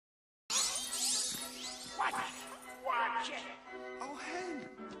Watch it! Oh, Hen!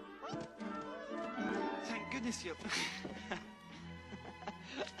 Thank goodness you're...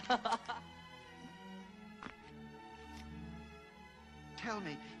 Tell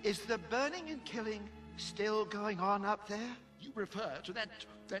me, is the burning and killing still going on up there? You refer to that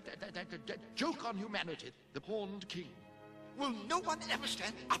joke on humanity, the Horned King. Will no one ever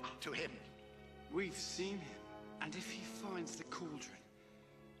stand up to him? We've seen him, and if he finds the cauldron,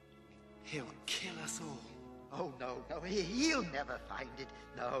 he'll kill us all. Oh, no, he'll never find it.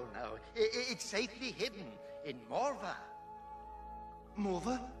 No. It's safely hidden in Morva.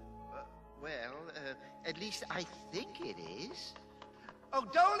 Morva? Well, at least I think it is. Oh,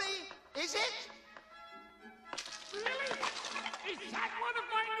 Dolly, is it? Really? Is that one of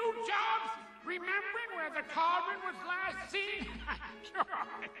my new jobs? Remembering where the cauldron was last seen?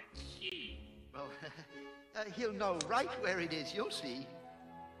 Gee. Well, he'll know right where it is, you'll see.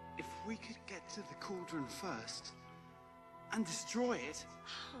 If we could get to the cauldron first and destroy it...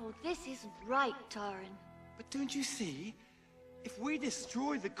 Oh, this isn't right, Taran. But don't you see? If we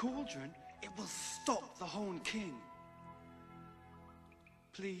destroy the cauldron, it will stop the Horned King.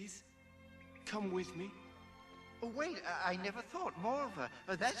 Please, come with me. Oh, wait, I never thought Morva.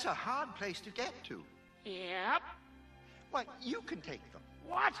 That's a hard place to get to. Yep. Why, you can take them.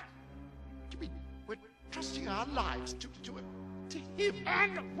 What? You mean we're trusting our lives to him?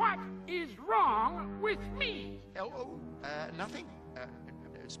 And what is wrong with me? Nothing.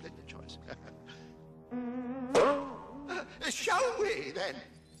 Splendid choice. Shall we, then?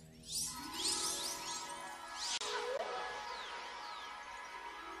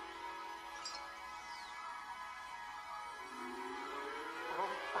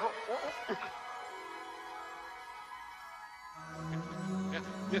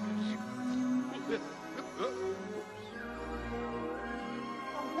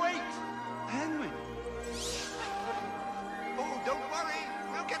 Wait! Henry! Oh, don't worry.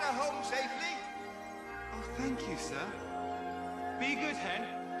 We'll get her home safely. Oh, thank you, sir. Be good, Hen.